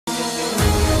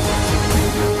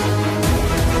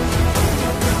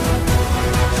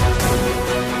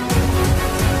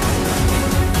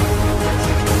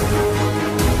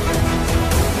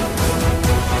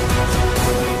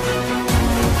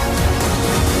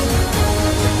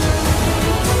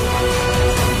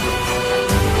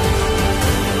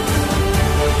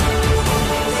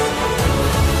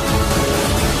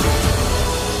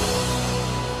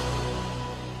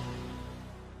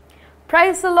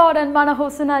Praise the Lord அன்பான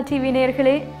ஹோசனா TV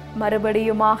நேயர்களே,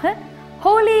 மறுபடியுமாக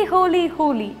ஹோலி ஹோலி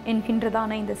ஹோலி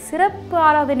என்கின்றதான இந்த சிறப்பு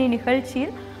ஆராதனை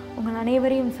நிகழ்ச்சியில் உங்கள்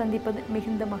அனைவரையும் சந்திப்பது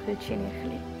மிகுந்த மகிழ்ச்சி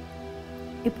நேயர்களே.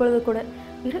 இப்பொழுது கூட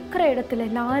இருக்கிற இடத்துல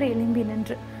எல்லாரும் எழும்பி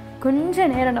நின்று கொஞ்ச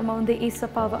நேரம் நம்ம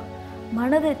ஏசப்பாவை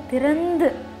மனதை திறந்து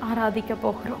ஆராதிக்க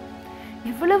போகிறோம்.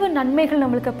 எவ்வளவு நன்மைகள்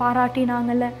நம்மளுக்கு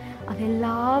பாராட்டினாங்கல்ல, அது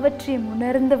எல்லாவற்றையும்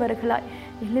உணர்ந்தவர்களாய்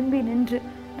எழும்பி நின்று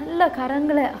நல்ல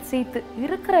கரங்களை அசைத்து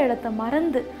இருக்கிற இடத்த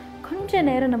மறந்து கொஞ்ச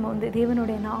நேரம் நம்ம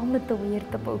தேவனுடைய நாமத்தை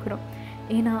உயர்த்த போகிறோம்.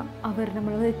 ஏன்னா அவர்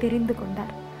நம்மளை தெரிந்து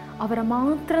கொண்டார். அவரை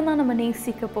மாத்திரம்தான் நம்ம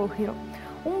நேசிக்க போகிறோம்.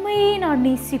 உண்மையே நான்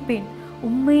நேசிப்பேன்,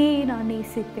 உண்மையே நான்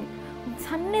நேசிப்பேன், உன்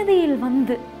சந்நிதியில்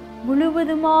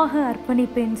முழுவதுமாக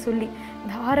அர்ப்பணிப்பேன் சொல்லி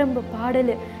இந்த ஆரம்ப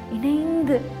பாடலை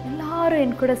இணைந்து எல்லாரும்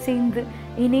என் கூட சேர்ந்து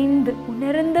இணைந்து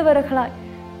உணர்ந்தவர்களாய்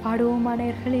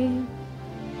பாடுவோமானவர்களே.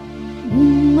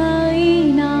 உம்மை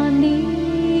நான் நேசிப்பேன்,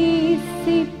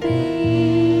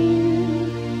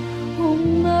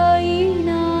 உம்மை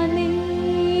நான்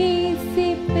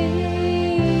நேசிப்பேன்,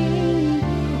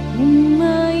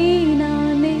 உம்மை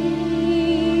நான் நேசிப்பேன்,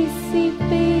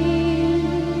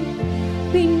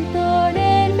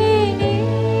 பின்தொடர்வேனே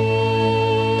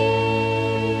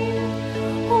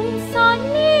உம்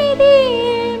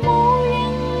சந்நிதியில்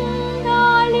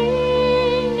முழங்காலில்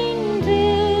நின்று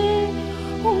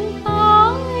உம்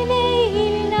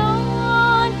பாதையில்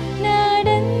நான்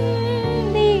நடந்திட்டால்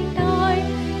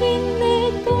இந்த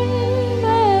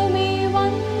துன்பமே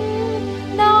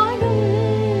வந்தாலும்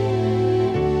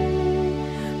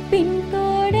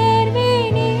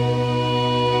பின்தொடர்வேனே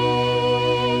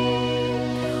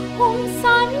உம்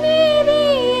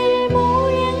சந்நிதியில்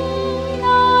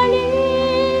முழங்காலில்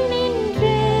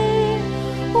நின்று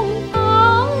உம்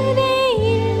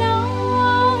பாதையில்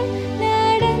நான்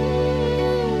நடந்திட்டால்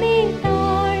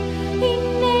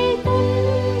இன்னல்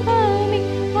துன்பமே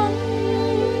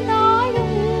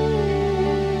வந்தாலும்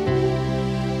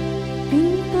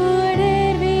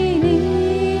பின்தொடர்வேனே.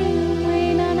 உம்மை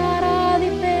நான்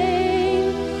ஆராதிப்பேன்,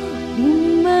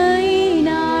 உம்மை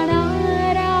நான்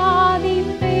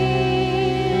ஆராதிப்பேன்,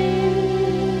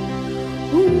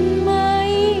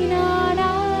 உம்மை நான்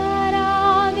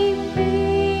ஆராதிப்பேன்,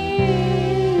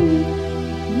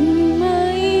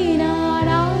 உம்மை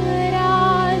நான்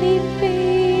ஆராதிப்பேன்,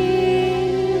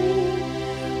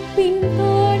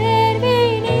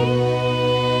 பின்தொடர்வேனே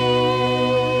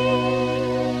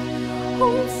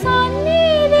உம்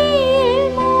சந்நிதியில்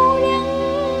முழங்காலில்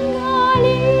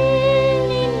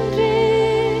நின்று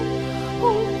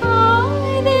உம்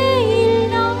பாதையில்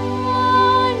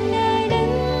நான்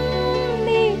நடந்திட்டால்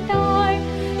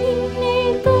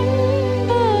இன்னல்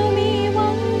துன்பமே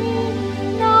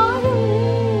வந்தாலும்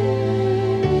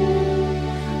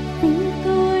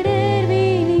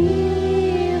பின்தொடர்வேனே.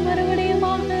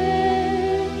 மறுபடியுமாக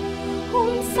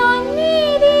உம்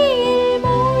சந்நிதியில்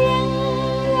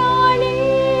முழங்காலில்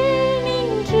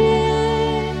நின்று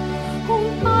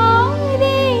உம்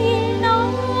பாதையில்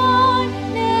நான்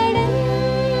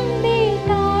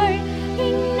நடந்திட்டால்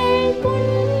இன்னல்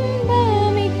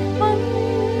துன்பமே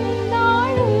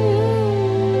வந்தாலும்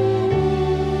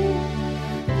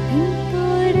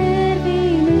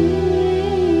பின்தொடர்வேனே.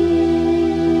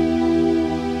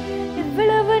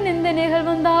 எவ்வளவு நிந்தனைகள்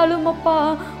வந்தாலும் அப்பா,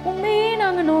 உண்மையே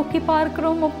நாங்கள் நோக்கி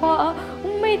பார்க்கிறோம் அப்பா.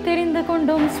 உண்மை தெரிந்து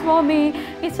கொண்டோம் சுவாமி.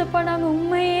 இசப்பா, நாங்கள்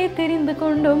உண்மையே தெரிந்து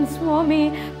கொண்டோம் சுவாமி.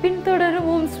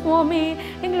 பின்தொடருவோம் சுவாமி,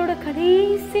 எங்களோட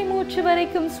கடைசி மூச்சு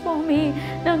வரைக்கும் சுவாமி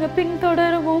நாங்கள்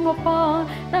பின்தொடருவோம் அப்பா.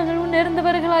 நாங்கள்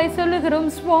உணர்ந்தவர்களாய் சொல்லுகிறோம்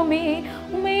சுவாமி,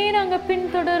 உண்மையே நாங்கள்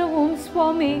பின்தொடருவோம்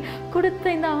சுவாமி. கொடுத்த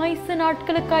இந்த ஆயுசு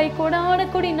நாட்களுக்காய் கொடான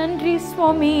கொடி நன்றி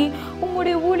சுவாமி.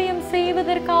 உம்முடைய ஊழியம்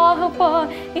செய்வதற்காகப்பா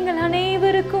எங்கள்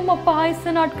அனைவருக்கும் அப்பா ஆயுசு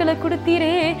நாட்களை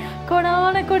கொடுத்தீரே,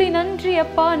 கொடான கொடி நன்றி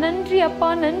அப்பா, நன்றி அப்பா,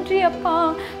 நன்றி அப்பா.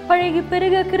 பழகி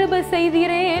பெருக கிருபை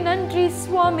செய்தீரே, நன்றி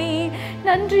சுவாமி,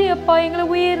 நன்றி அப்பா. எங்களை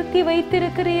உயர்த்தி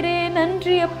வைத்திருக்கிறீரே,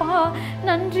 நன்றி அப்பா,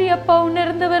 நன்றி அப்பா.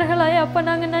 உணர்ந்தவர்களாய் அப்பா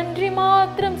நாங்கள் நன்றி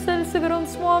மாத்திரம் செலுத்துகிறோம்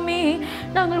சுவாமி.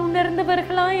 நாங்கள்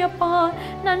உணர்ந்தவர்களாய் அப்பா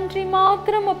நன்றி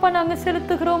மாத்திரம் அப்பா நாங்கள்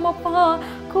செலுத்துகிறோம் அப்பா.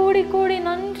 கோடி கோடி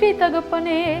நன்றி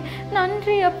தகப்பனே,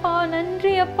 நன்றி அப்பா,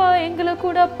 நன்றி அப்பா. எங்களை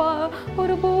கூட அப்பா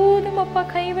ஒருபோதும் அப்பா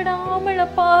கைவிடாமல்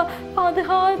அப்பா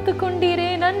பாதுகாத்து கொண்டீரே,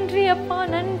 நன்றி அப்பா,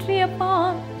 நன்றி அப்பா.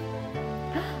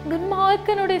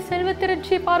 துன்மார்க்கனுடைய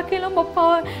செல்வத்திரட்சி பார்க்கலாம் அப்பா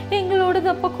எங்களோடது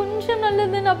அப்பா கொஞ்சம்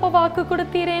நல்லதுன்னு அப்பா வாக்கு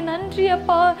கொடுத்தீரே, நன்றி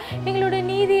அப்பா. எங்களுடைய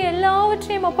நீதி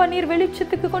எல்லாவற்றையும் அப்பா நீர்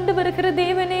வெளிச்சத்துக்கு கொண்டு வருகிற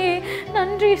தேவனே,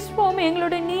 நன்றி சுவாமி.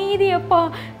 எங்களுடைய நீதி அப்பா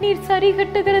நீர் சரி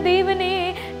கட்டுகிற தேவனே,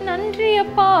 நன்றி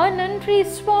அப்பா, நன்றி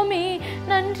சுவாமி,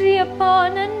 நன்றி அப்பா,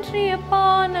 நன்றி அப்பா,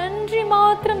 நன்றி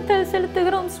மாத்திரம்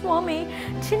செலுத்துகிறோம் சுவாமி.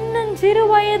 சின்னஞ்சிறு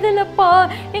வயதில் அப்பா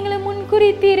எங்களை முன்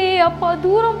குறித்தீரே அப்பா.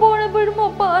 தூரம் போன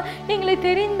விடுமப்பா எங்களை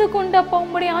தெரிந்து கொண்டப்பா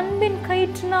உங்களுடைய அன்பின்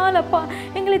கயிற்றினால் அப்பா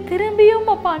எங்களை திரும்பியும்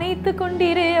அப்பா அணைத்து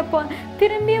கொண்டீரே அப்பா.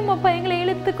 திரும்பியும் அப்பா எங்களை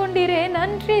இழுத்து கொண்டீரே.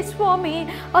 நன்றி சுவாமி.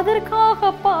 அதற்காக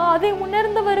அப்பா அதை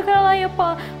உணர்ந்தவர்களாயப்பா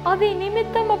அதை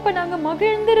நிமித்தம் அப்பா நாங்கள்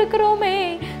மகிழ்ந்திருக்கிறோமே.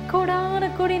 கோடான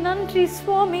கோடி நன்றி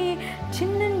சுவாமி.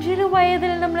 சின்னஞ்சிறு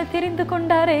வயதில் நம்மளை தெரிந்து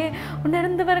கொண்டாரே.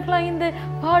 உணர்ந்தவர்களாய் இந்த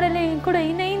பாடலை கூட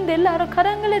இணைந்து எல்லாரும்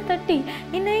கரங்களை தட்டி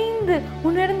இணைந்து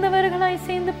உணர்ந்தவர்களாய்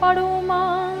சேர்ந்து பாடுவோமா?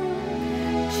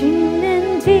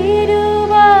 சின்னஞ்சிறு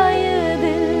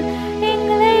வயதில்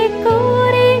எங்களை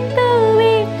குறித்து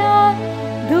விட்டார்,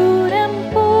 தூரம்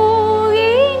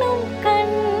போயினும்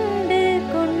கண்டு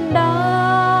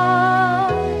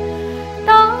கொண்டார்.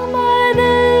 தாமத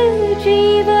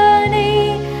ஜீவனை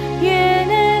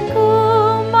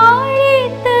எனக்கும்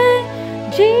அளித்து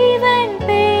ஜீவன்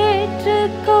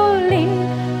பெற்றுக்கொள்ளின்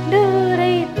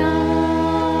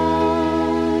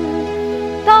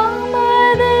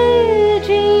தாமத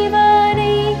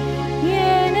ஜீவனை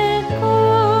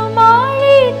எனக்கும்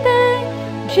அளித்து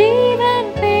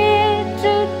ஜீவன்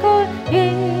பெற்றுக்கொள்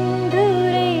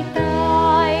என்றுரைத்தாய்.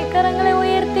 கரங்களை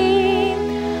உயர்த்தி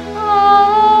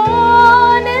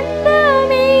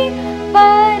ஆனந்தமே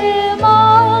பரமானந்தமே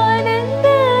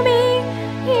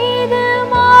இது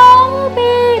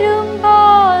மாபெரும்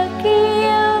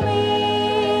பாக்கியமே.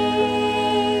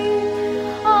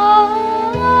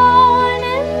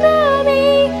 ஆனந்தமே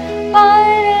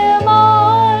பரமானந்தமே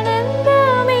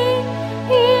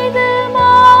இது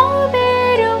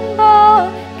மாபெரும்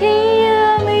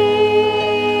பாக்கியமே.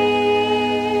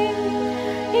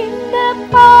 இந்த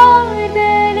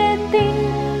பாதலத்தின்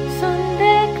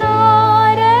சொந்தக்காரரவர்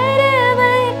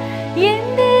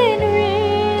எந்த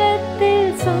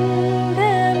உள்ளத்தில்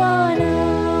சொந்தமானார்.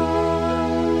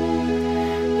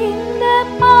 இந்த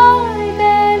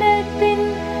பாதலத்தின்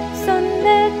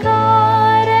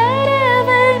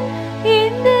சொந்தக்காரரவர்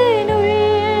எந்த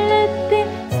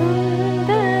உள்ளத்தில்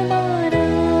சொந்தமானார்.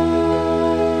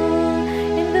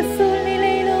 இந்த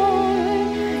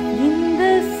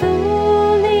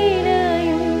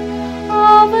சூழ்நிலையும்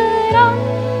அவர்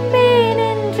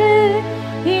அன்பினின்று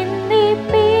என்னை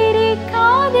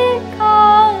பிரிக்காது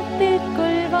காத்துக்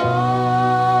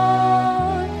கொள்வார்.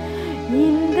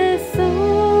 இந்த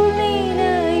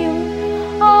சூழ்நிலையும்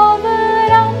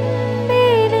அவர்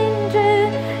அன்பினின்று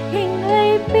என்னை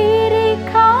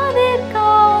பிரிக்காது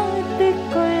காத்துக்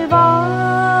கொள்வார்.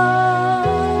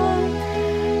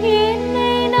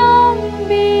 என்னை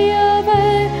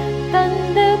நம்பியவர்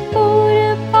தந்த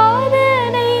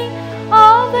பொறுப்பாதனை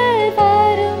அவர்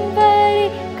வரும் வரை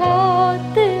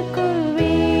காத்துக்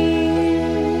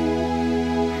கொள்வேன்.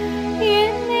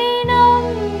 என்னை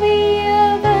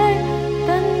நம்பியவர்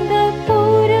தந்த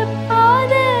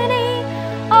பொறுப்பாதனை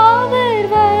அவர்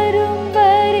வரும்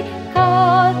வரை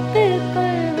காத்துக்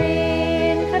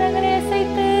கொள்வேன். கரங்களை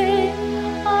அசைத்து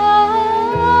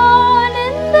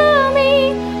ஆனந்தமே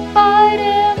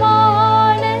பரமானந்தமே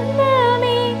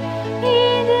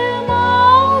இது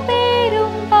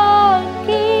மாபெரும்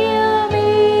பாக்கியமே.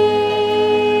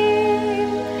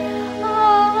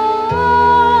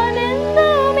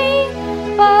 ஆனந்தமே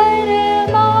பரமானந்தமே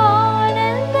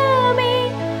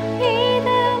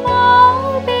இது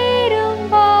மாபெரும்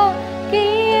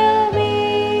பாக்கியமே.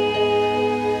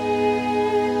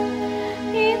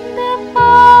 இந்த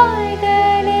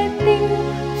பாதலத்தின்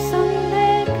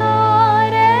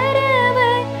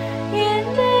சொந்தக்காரரவர்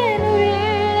எந்த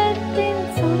உள்ளத்தின்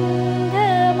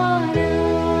சொந்தமானார்.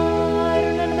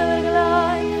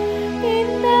 உணர்ந்தவர்களாய்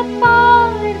இந்த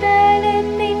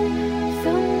பாதலத்தின்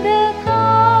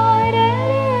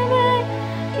சொந்தக்காரரவர்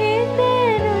எந்த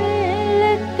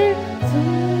உள்ளத்தில்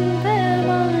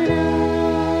சொந்தமானார்.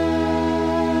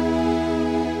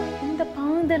 இந்த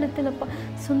பாதலத்தில் அப்பா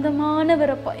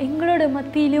சொந்தமானவர் அப்பா எங்களோட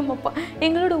மத்தியிலும் அப்பா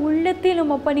எங்களோட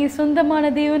உள்ளத்திலும் அப்பா நீ சொந்தமான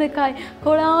தேவனுக்காய்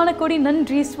கோடான கோடி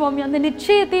நன்றி சுவாமி. அந்த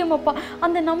நிச்சயத்தையும் அப்பா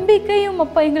அந்த நம்பிக்கையும்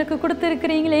அப்பா எங்களுக்கு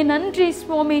கொடுத்திருக்கிறீங்களே. நன்றி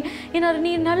சுவாமி. ஏன்னா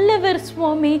நீர் நல்லவர்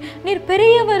சுவாமி, நீர்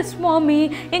பெரியவர் சுவாமி.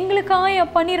 எங்களுக்காய்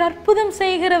அப்பா நீர் அற்புதம்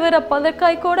செய்கிறவர் அப்பா.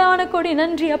 அதற்காய் கோடான கோடி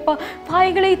நன்றி அப்பா.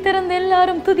 வாய்களை திறந்து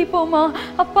எல்லாரும் துதிப்போமா?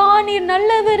 அப்பா நீர்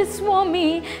நல்லவர் சுவாமி,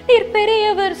 நீர்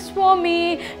பெரியவர் சுவாமி.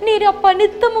 நீர் அப்பா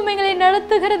நித்தமும் எங்களை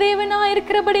நடத்துகிற தேவனா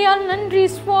இருக்கிறபடியால் நன்றி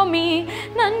சுவாமி.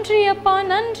 நன்றி அப்பா,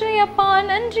 நன்றி அப்பா,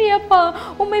 நன்றி அப்பா.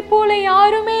 உம்மை போல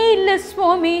யாருமே இல்லை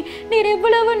சுவாமி. நீர்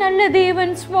எவ்வளவு நல்ல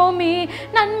தேவன் சுவாமி,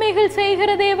 நன்மைகள் செய்கிற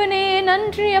தேவனே.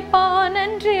 நன்றி அப்பா,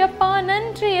 நன்றி அப்பா,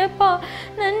 நன்றி அப்பா,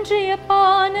 நன்றி அப்பா,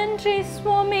 நன்றி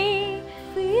சுவாமி.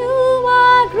 You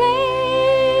are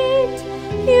great,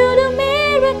 you do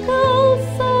miracles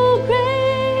so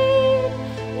great,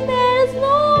 there is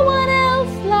no one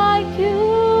else like you.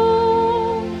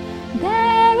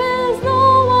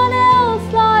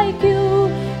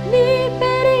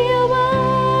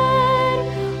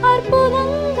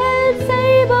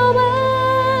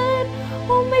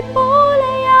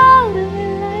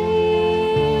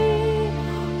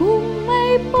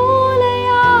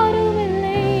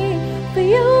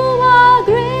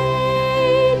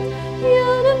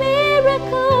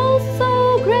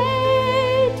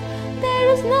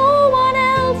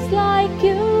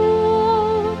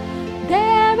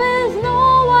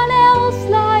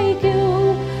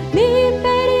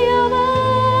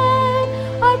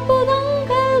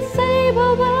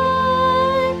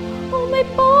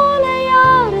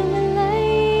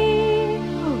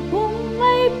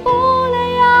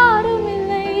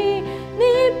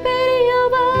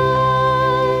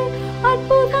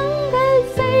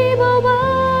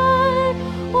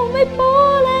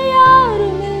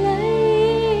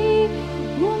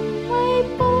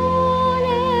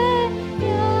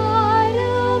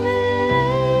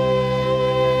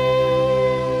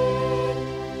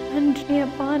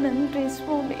 நன்றி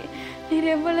சுவாமி. நீர்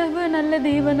எவ்வளவு நல்ல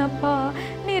தேவன் அப்பா,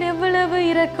 நீர் எவ்வளவு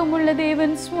இரக்கமுள்ள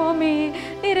தேவன் சுவாமி.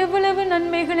 நீர் எவ்வளவு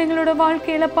நன்மைகள் எங்களோட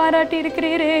வாழ்க்கையில பாராட்டி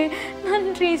இருக்கிறீரே.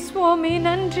 நன்றி சுவாமி,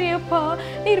 நன்றி அப்பா.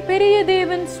 நீர் பெரிய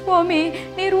தேவன் சுவாமி,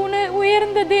 நீர்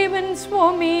உயர்ந்த தேவன்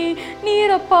சுவாமி.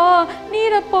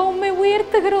 நீரப்பா உம்மை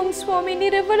உயர்த்துகிறோம் சுவாமி.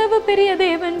 நீர் எவ்வளவு பெரிய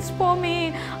தேவன் சுவாமி.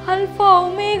 அல்பா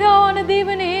ஒமேகாவான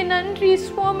தேவனே நன்றி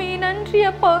சுவாமி, நன்றி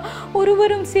அப்பா.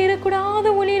 ஒருவரும் சேரக்கூடாத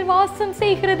ஒளியில் வாசம்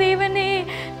செய்கிற தேவனே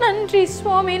நன்றி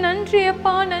சுவாமி, நன்றி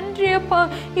அப்பா, நன்றி அப்பா.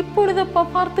 இப்பொழுதப்பா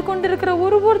பார்த்து கொண்டிருக்கிற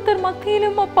ஒருத்தர்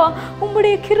மத்தியிலும் அப்பா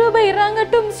உம்முடைய கிருபை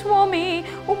இறங்கட்டும் சுவாமி,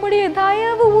 உம்முடைய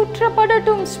தயவு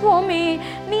ஊற்றப்படட்டும் சுவாமி.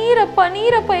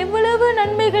 நீரப்பா எவ்வளவு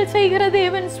நன்மைகள் செய்கிற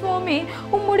தேவன் சுவாமி.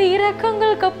 உம்முடைய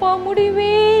இரக்கங்களுக்கப்பா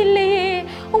முடிவே இல்லையே,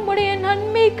 உம்முடைய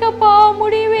நன்மைக்கப்பா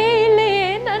முடிவே இல்லையே.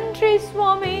 நன்றி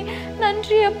சுவாமி,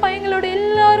 நன்றி அப்பா. எங்களோட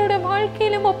எல்லாரோட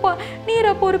வாழ்க்கையிலும் அப்பா நீர்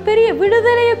அப்போ ஒரு பெரிய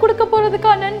விடுதலையை கொடுக்க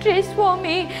போறதுக்கா நன்றி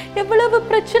சுவாமி. எவ்வளவு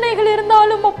பிரச்சனைகள்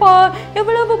இருந்தாலும் அப்பா,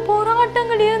 எவ்வளவு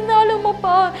போராட்டங்கள் இருந்தாலும்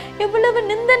அப்பா, எவ்வளவு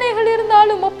நிந்தனைகள்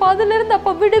இருந்தாலும் அப்பா, அதுல இருந்து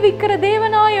அப்பா விடுவிக்கிற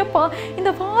தேவனாயப்பா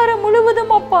இந்த வாரம்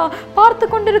முழுவதும் அப்பா பார்த்து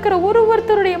கொண்டிருக்கிற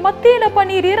ஒருத்தருடைய மத்தியில அப்பா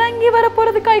நீர் இறங்கி வர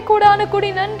போறதுக்காய் கூடான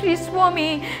கூடி நன்றி சுவாமி.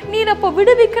 நீர் அப்பா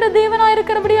விடுவிக்கிற தேவனாய்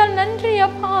இருக்கிறபடியால் நன்றி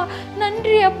அப்பா,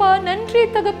 நன்றி அப்பா, நன்றி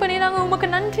தகப்பனே. நாங்க உமக்கு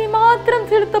நன்றி மாத்திரம்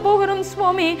செலுத்த போகிறோம்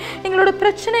சுவாமி. எங்களோட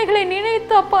பிரச்சனைகளை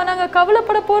நினைத்து அப்பா நாங்க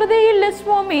கவலைப்பட போறதே இல்லை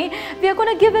சுவாமி. We are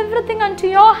going to give everything unto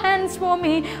your hands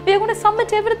swami. We are going to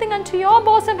submit everything unto your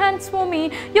bosom hands swami.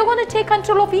 You are going to take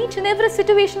control of each and every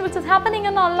situation which is happening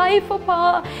in our life appa.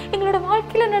 எங்களோட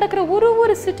வாழ்க்கையில நடக்கிற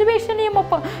ஒரு சிச்சுவேஷனையும்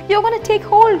அப்பா you are going to take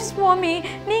hold swami.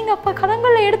 நீங்க அப்பா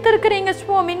கரங்களை எடுத்துக்கிறீங்க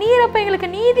சுவாமி. நீர் அப்பா எங்களுக்கு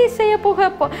நீதி செய்ய போக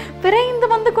அப்பா விரைந்து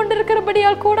வந்து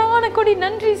கொண்டிருக்கிறபடியால் கோடான கோடி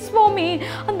நன்றி சுவாமி.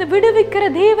 அந்த விடுவிக்கிற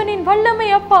தேவனின் வல்லமை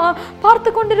அப்பா பார்த்து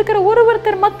கொண்டிருக்கிற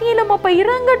ஒருத்தர் மத்தியிலும் அப்பா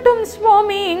இறங்கட்டும்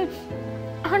சுவாமி.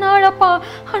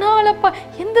 ஆனாலப்பா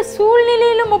எந்த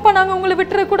சூழ்நிலையிலும் அப்பா நாங்கள் உங்களை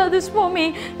விட்டுறக்கூடாது சுவாமி.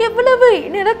 எவ்வளவு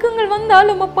நெருக்கங்கள்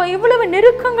வந்தாலும் அப்பா, எவ்வளவு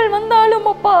நெருக்கங்கள் வந்தாலும்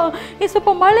அப்பா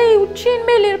ஏசப்பா மலை உச்சியின்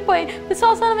மேல் இருப்பாய்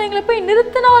விசுவாசம் எங்களை போய்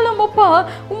நிறுத்தினாலும் அப்பா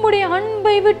உம்முடைய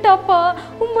அன்பை விட்டு அப்பா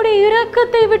உம்முடைய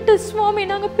இரக்கத்தை விட்டு சுவாமி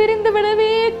நாங்கள் பிரிந்து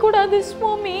விடவே கூடாது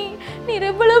சுவாமி. நீர்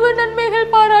எவ்வளவு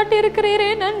நன்மைகள் பாராட்டி இருக்கிறீரே.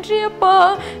 நன்றி அப்பா,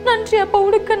 நன்றி அப்பா.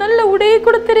 உடுக்க நல்ல உடை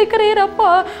கொடுத்திருக்கிறீர்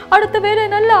அப்பா. அடுத்த வேளை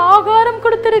நல்ல ஆகாரம்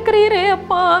கொடுத்திருக்கிறீரே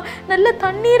அப்பா. நல்ல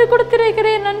தண்ணீர்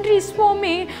கொடுத்திருக்கிறேன் நன்றி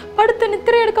சுவாமி. படுத்து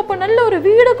நித்திரை எடுக்கப்ப நல்ல ஒரு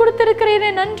வீடு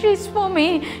கொடுத்திருக்கிறேன் நன்றி சுவாமி.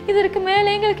 இதற்கு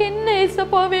மேல எங்களுக்கு என்ன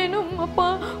ஏசப்பா வேணும் அப்பா?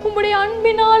 உம்முடைய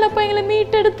அன்பினால் அப்பா எங்களை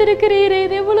மீட்டெடுத்திருக்கிறீரே.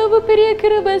 இது எவ்வளவு பெரிய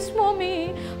கிருபை சுவாமி.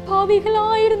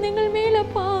 பாவிகளாயிருந்து எங்கள்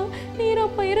மேலப்பா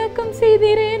நீரப்பா இரக்கம்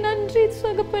செய்தீரே. நன்றி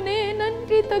தகப்பனே,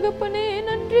 நன்றி தகப்பனே,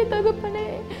 நன்றி தகப்பனே.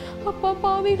 அப்பா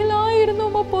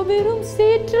பாவிகளாயிருந்தோம் அப்பா, வெறும்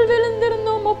சேற்றில்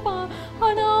விழுந்திருந்தோம் அப்பா.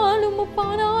 ஆனாலும் அப்பா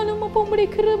உம்முடைய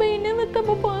கிருபை நிமித்தம்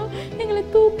அப்பா எங்களை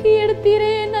தூக்கி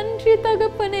எடுத்தீரே. நன்றி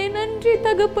தகப்பனே, நன்றி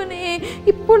தகப்பனே.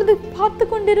 இப்பொழுது பார்த்து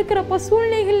கொண்டிருக்கிறப்பா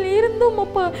சூழ்நிலைகள் இருந்தும்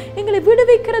அப்பா எங்களை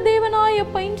விடுவிக்கிற தேவனாய்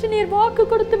அப்பா இன்ஜினியர் வாக்கு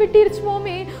கொடுத்து விட்டீர்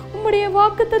சுவாமி. உம்முடைய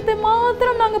வாக்குத்தத்தை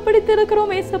மாத்திரம் நாங்கள்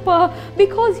பிடித்திருக்கிறோம் ஏசப்பா.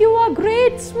 Because you are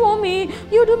great Swami.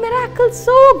 You do miracles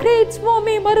so great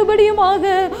சுவாமி. மறுபடியுமாக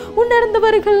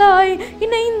உணர்ந்தவர்களாய்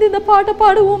இணைந்து இந்த பாட்டை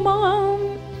பாடுவோமா?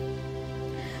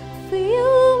 For you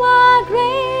are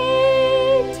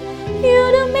great, you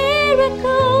do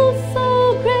miracles so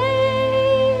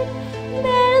great.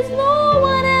 There is no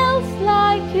one else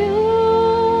like you.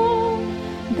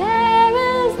 There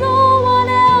is no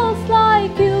one else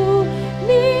like you.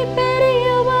 நீ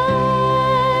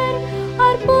பெரியவர்,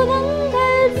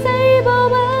 அற்புதங்கள்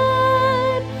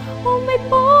செய்பவர், உம்மை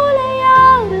போல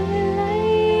யாரும் இல்லை,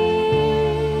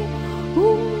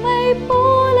 உம்மை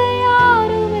போல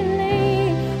யாரும் இல்லை.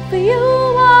 For you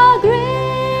are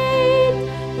great,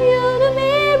 you do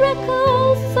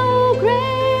miracles so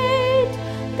great.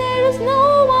 There is no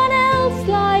one else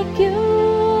like you.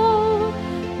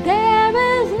 There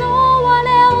is no one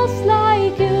else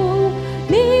like you.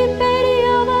 நீ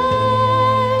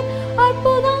பெரியவர்,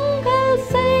 அற்புதங்கள்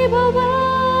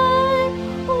செய்பவர்,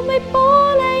 உம்மை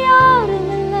போல யாரும்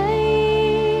இல்லை,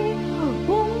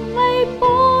 உம்மை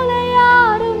போல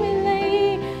யாரும் இல்லை.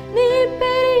 நீ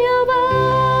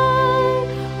பெரியவர்,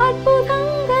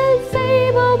 அற்புதங்கள்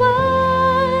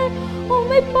செய்பவர்,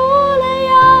 உம்மை போல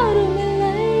யாரும்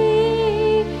இல்லை,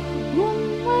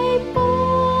 உம்மை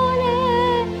போல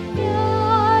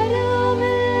யாரும்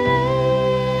இல்லை.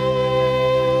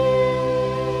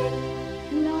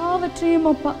 எல்லாவற்றையும்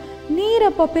அப்பா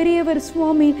நீரப்பா பெரியவர்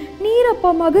சுவாமி. நீரப்பா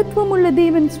மகத்துவம் உள்ள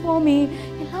தேவன் சுவாமி.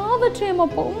 எல்லாவற்றையும்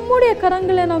அப்பா உம்முடைய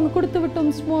கரங்களை நாங்கள் கொடுத்து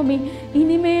விட்டோம் சுவாமி.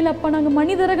 இனிமேல் அப்பா நாங்கள்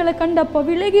மனிதர்களை கண்டு அப்பா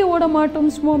விலகி ஓட மாட்டோம்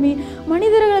சுவாமி.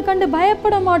 மனிதர்களை கண்டு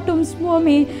பயப்பட மாட்டோம்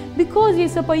சுவாமி. because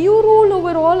Yesappa, you rule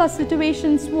over all our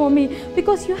situations, Swami,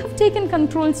 because you have taken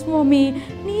control, Swami.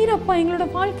 நீர் அப்பா எங்களோட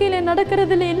வாழ்க்கையில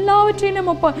நடக்கிறதுல எல்லாவற்றையும்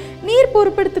அப்பா நீர்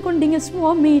பொறுப்பெடுத்துக் கொண்டீங்க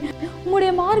சுவாமி.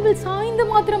 உங்களுடைய மார்பில் சாய்ந்து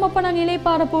மாத்திரம் அப்பா நாங்கள்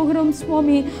இளைப்பாற போகிறோம்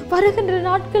சுவாமி. வருகின்ற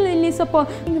நாட்கள் இல்லைசப்பா,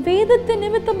 நீங்க வேதத்தை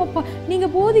நிமித்தம் அப்பா நீங்க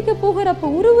போதிக்க போகிறப்ப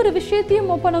ஒரு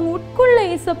விஷயத்தையும் அப்பா நாங்கள் உட்கொள்ள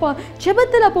ஏசப்பா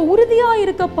ஜெபத்தில் அப்பா உறுதியா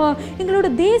இருக்கப்பா. எங்களோட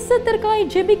தேசத்திற்காய்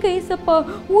ஜெபிக்க ஏசப்பா,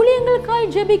 ஊழியங்களுக்காய்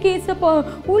ஜெபிக்க ஏசப்பா,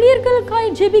 ஊழியர்களுக்காய்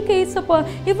ஜெபிக்க ஏசப்பா.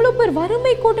 எவ்வளவு பேர்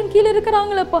வறுமை கோட்டின் கீழே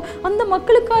இருக்கிறாங்களப்பா, அந்த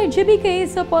மக்களுக்காய் ஜெபிக்க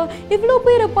ஏசப்பா. எவ்வளவு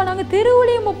பேர் அப்பா நாங்கள்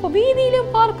தெருவுலையும் அப்பா வீதியிலும்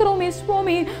பார்க்கிறோம்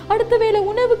சுவாமி. அடுத்த வேளை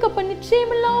உணவுக்கு அப்பா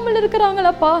நிச்சயம் இல்லாமல்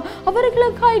இருக்கிறாங்களப்பா,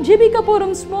 அவர்களுக்காய் ஜெபிக்க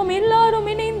போறோம் சுவாமி. எல்லாரும்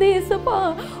இணைந்து ஏசப்பா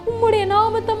உம்முடைய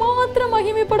நாமத்தை மாத்திரம்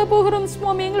மகிமைப்பட போகிறோம்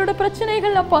சுவாமி. எங்களோட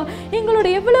பிரச்சனைகள் அப்பா, எங்களோட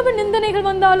எவ்வளவு நிந்தனைகள்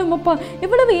வந்தாலும் அப்பா,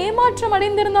 எவ்வளவு ஏமாற்றம்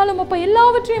அடைந்திருந்தாலும் அப்பா,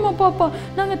 எல்லாவற்றையும் அப்பா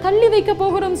நாங்கள் தள்ளி வைக்க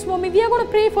போகிறோம் சுவாமி. We are going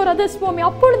to pray for others சுவாமி.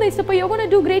 அப்பொழுது ஏசப்பா you are going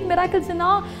to do great miracles in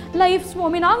our life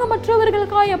சுவாமி. நாங்கள்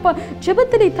மற்றவர்களுக்காய் அப்பா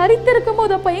ஜெபத்திலே தரித்திருக்கும்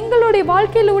போது அப்பா எங்களுடைய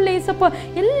வாழ்க்கையில் உள்ள ஏசப்பா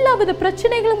எல்லாவித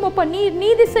பிரச்சனைகளும் அப்பா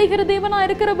நீதி செய்கிற தேவனா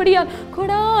இருக்கிறபடியால்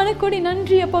கொடான கொடி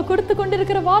நன்றி அப்பா. கொடுத்து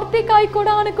கொண்டிருக்கிற வார்த்தைக்காய்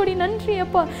கொடான கொடி நன்றி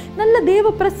அப்பா. நல்ல தேவ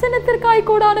பிரசன்னத்திற்காய்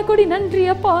கொடான கொடி நன்றி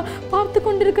அப்பா. பார்த்து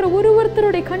கொண்டிருக்கிற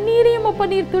ஒருவருடைய கண்ணீரையும் அப்பா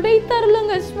நீர்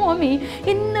துடைத்தருளுங்க சுவாமி.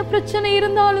 என்ன பிரச்சனை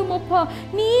இருந்தாலும் அப்பா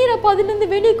நீர் அப்பா அதிலிருந்து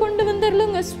வெளிக்கொண்டு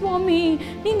வந்துருளுங்க சுவாமி.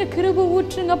 நீங்க கிருபை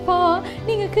ஊற்றுங்கப்பா,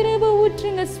 நீங்க கிருபை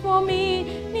ஊற்றுங்க சுவாமி.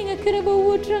 நீங்க கிருபை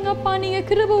ஊற்றுங்கப்பா, நீங்க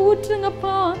கிருபை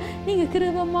ஊற்றுங்கப்பா, நீங்க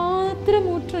கிருபை மாத்திரம்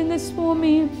ஊற்றுங்க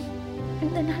சுவாமி.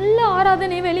 இந்த நல்ல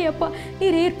ஆராதனை வேலையப்பா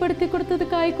நீர் ஏற்படுத்தி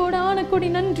கொடுத்ததுக்காய் கோடான கொடி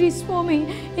நன்றி சுவாமி.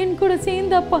 என் கூட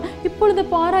சேர்ந்து அப்பா இப்பொழுது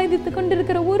ஆராய்ந்து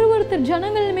கொண்டிருக்கிற ஒருத்தர்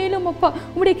ஜனங்கள் மேலும் அப்பா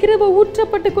உங்களுடைய கிருபை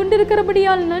ஊற்றப்பட்டு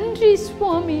கொண்டிருக்கிறபடியால் நன்றி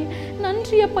சுவாமி.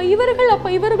 நன்றி அப்பா.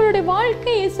 இவர்களுடைய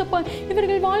வாழ்க்கை ஏசப்பா,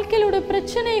 இவர்கள் வாழ்க்கையிலோட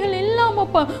பிரச்சனைகள் எல்லாம்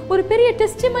அப்பா ஒரு பெரிய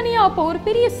டெஸ்டிமனியா அப்பா, ஒரு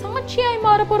பெரிய சாட்சியாய்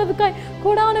மாற போறதுக்காய்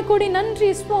கோடான கொடி நன்றி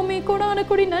சுவாமி. கோடான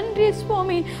கொடி நன்றி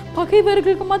சுவாமி.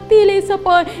 பகைவர்களுக்கு மத்தியில்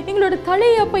ஏசப்பா எங்களோட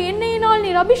தலை அப்பா எண்ணெயினால்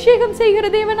நீர் அபிஷேகம் செய்கிற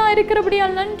தேவனா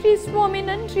இருக்கிறபடியால் நன்றி சுவாமி.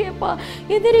 நன்றி அப்பா.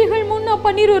 எதிரிகள் முன் அப்பா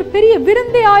நீர் ஒரு பெரிய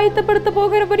விருந்தை ஆயத்தப்படுத்த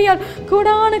போகிறபடியால்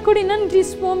கோடான கொடி நன்றி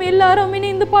சுவாமி. எல்லாரும்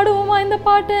இணைந்து பாடுவோமா இந்த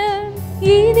பாட்டு?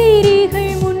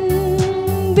 எதிரிகள் முன்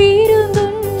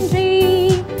விருந்தொன்றை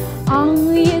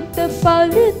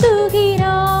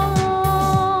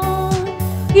ஆயத்தப்படுத்துகிறார்.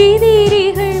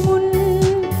 எதிரிகள் முன்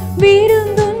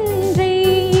விருந்தொன்றை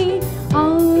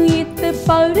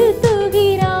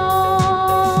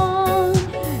ஆயத்தப்படுத்துகிறார்.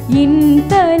 என்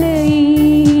தலையை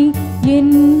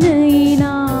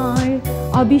எண்ணெயினால்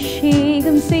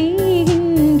அபிஷேகம்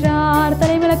செய்கின்றார்.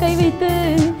 தலைமையில கை வைத்து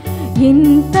என்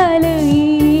தலையை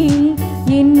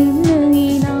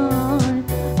எண்ணெயினால்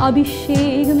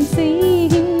அபிஷேகம்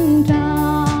செய்கின்றார்.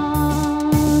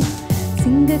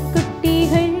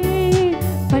 சிங்கக்குட்டிகள்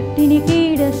பட்டினி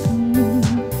கிடக்கும்,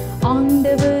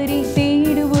 ஆண்டவரை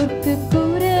தேடுவோர்க்கு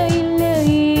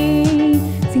குறையில்லையே.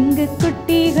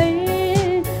 சிங்கக்குட்டிகள்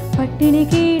பட்டினி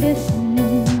கிடக்கும்,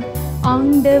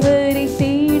 ஆண்டவரை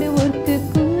தேடுவோர்க்கு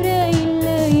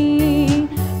குறையில்லையே.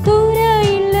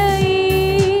 குறையில்லையே,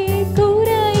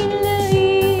 குறையில்லையே,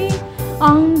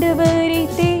 ஆண்டவரை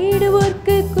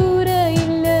தேடுவோர்க்கு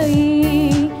குறையில்லையே.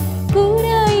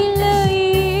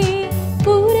 குறையில்லையே,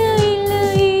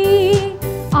 குறையில்லையே,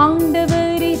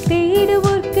 ஆண்டவரை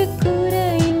தேடுவோர்க்கு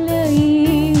குறையில்லையே.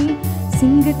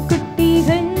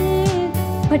 சிங்கக்குட்டிகள்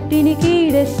பட்டினி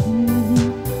கிடக்கும்,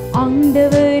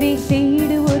 ஆண்டவரை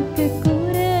தேடுவோர்க்கு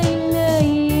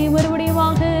குறையில்லையே.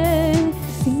 மறுபடியுமாக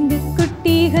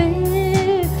சிங்கக்குட்டிகள்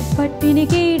பட்டினி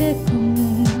கிடக்கும்,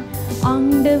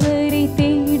 ஆண்டவரை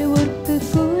தேடுவோர்க்கு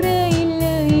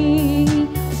குறையில்லையே.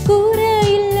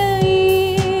 குறையில்லையே,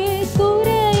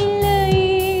 குறையில்லையே,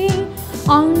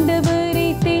 ஆண்டவரை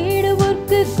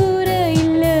தேடுவோர்க்கு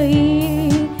குறையில்லையே.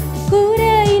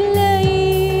 குறையில்லையே,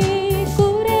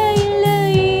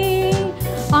 குறையில்லையே,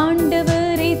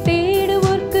 ஆண்டவரை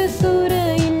தேடுவோர்க்கு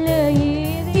குறையில்லையே.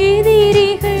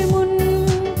 எதிரிகள் முன்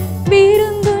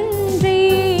விருந்தொன்றை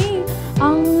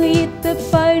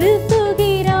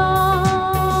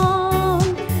ஆயத்தப்படுத்துகிறார்.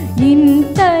 என்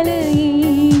தலையை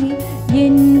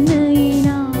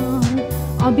எண்ணெயினால்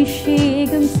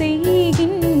அபிஷேகம்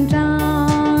செய்கின்றார்.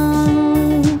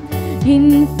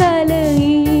 என்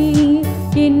தலையை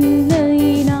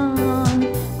எண்ணெயினால்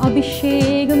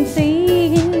அபிஷேகம்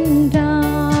செய்கின்றார்.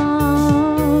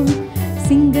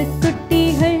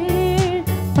 சிங்கக்குட்டிகள்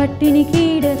பட்டினி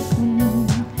கிடக்கும்,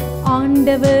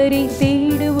 ஆண்டவரை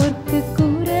தேடுவோர்க்கு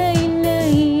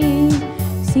குறையில்லையே.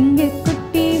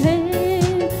 சிங்கக்குட்டிகள்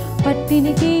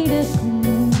பட்டினி கிடக்கும்,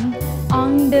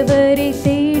 ஆண்டவரை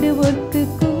தேடுவோர்க்கு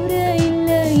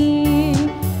குறையில்லையே.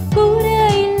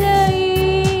 குறையில்லையே,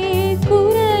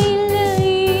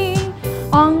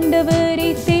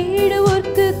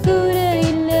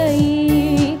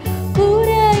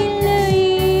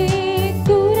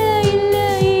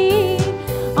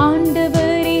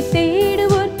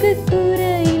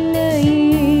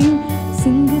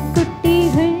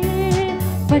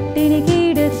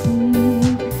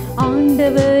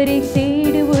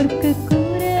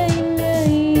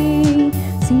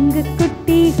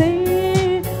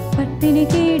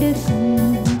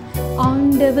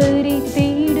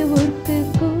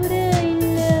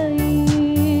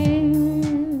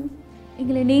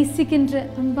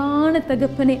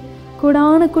 தகப்பனே,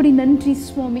 கொடான கொடி நன்றி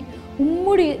சுவாமி.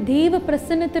 உம்முடைய தேவ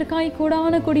பிரசன்னத்திற்காய்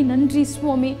கோடான கொடி நன்றி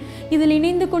சுவாமி. இதில்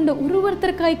இணைந்து கொண்ட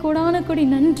ஒருவருத்தருக்காய் கோடான கொடி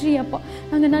நன்றி அப்பா.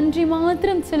 நாங்கள் நன்றி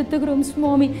மாத்திரம் செலுத்துகிறோம்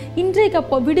சுவாமி. இன்றைக்கு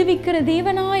அப்பா விடுவிக்கிற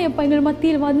தேவனாய் அப்பா எங்கள்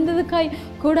மத்தியில் வந்ததுக்காய்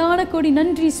கோடான கொடி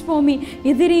நன்றி சுவாமி.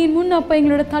 எதிரியின் முன் அப்பா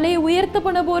எங்களோட தலையை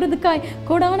உயர்த்தப்பட போகிறதுக்காய்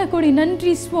கோடான கொடி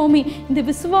நன்றி சுவாமி. இந்த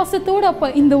விசுவாசத்தோடு அப்பா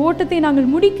இந்த ஓட்டத்தை நாங்கள்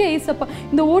முடிக்க ஏசப்பா,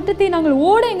 இந்த ஓட்டத்தை நாங்கள்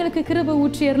ஓட எங்களுக்கு கிருபை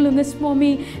ஊற்றி அருளுங்க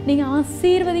சுவாமி. நீங்கள்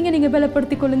ஆசீர்வதிங்க, நீங்கள்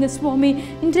பலப்படுத்திக் கொள்ளுங்க சுவாமி.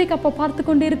 இன்றைக்கு அப்பா பார்த்து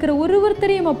கொண்டு இருக்கிற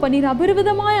ஒருவரையும் அப்பா நீர்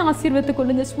அபரிவிதமாய் ஆசீர்வதித்துக்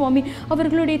கொள்ளுங்க சுவாமி.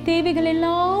 அவர்களுடைய தேவைகள்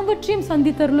எல்லாவற்றையும்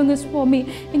சந்தித்தருளுங்க சுவாமி.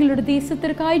 எங்களோட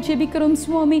தேசத்திற்காய் ஜெபிக்கிறோம்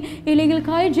சுவாமி,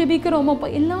 இலைகளுக்காய் ஜெபிக்கிறோம் அப்பா.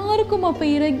 எல்லாருக்கும் அப்பா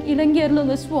இறங்கி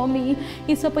அருளுங்க சுவாமி.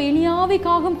 இசப்பா எலியாவை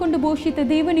காகம் கொண்டு போஷித்த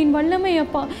தேவனின் வல்லமை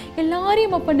அப்பா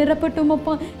எல்லாரையும் அப்பா நிரப்பட்டும்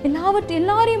அப்பா.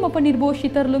 எல்லாரையும் அப்பா நீர்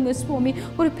போஷித்தருளுங்க சுவாமி.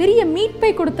 ஒரு பெரிய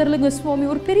மீட்பை கொடுத்தருளுங்க சுவாமி,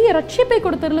 ஒரு பெரிய ரட்சிப்பை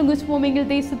கொடுத்தருளுங்க சுவாமி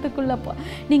எங்கள் தேசத்துக்குள்ளப்பா.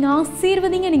 நீங்க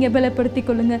ஆசீர்வதிங்க, நீங்க பலப்படுத்திக்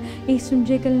கொள்ளுங்க இயேசுவின்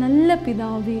ஜெயத்தில் நல்ல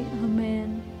பிதாவே,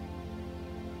 ஆமென்.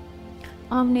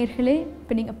 ஆம் நேர்களே,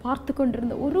 இப்போ நீங்கள் பார்த்து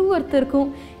கொண்டிருந்த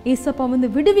ஒருவருத்தருக்கும் ஏசப்பா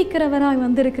விடுவிக்கிறவராக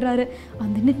வந்திருக்கிறாரு.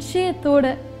 அந்த நிச்சயத்தோட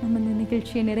நம்ம இந்த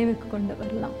நிகழ்ச்சியை நிறைவுக்கு கொண்டு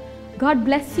வரலாம். God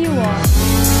bless you all.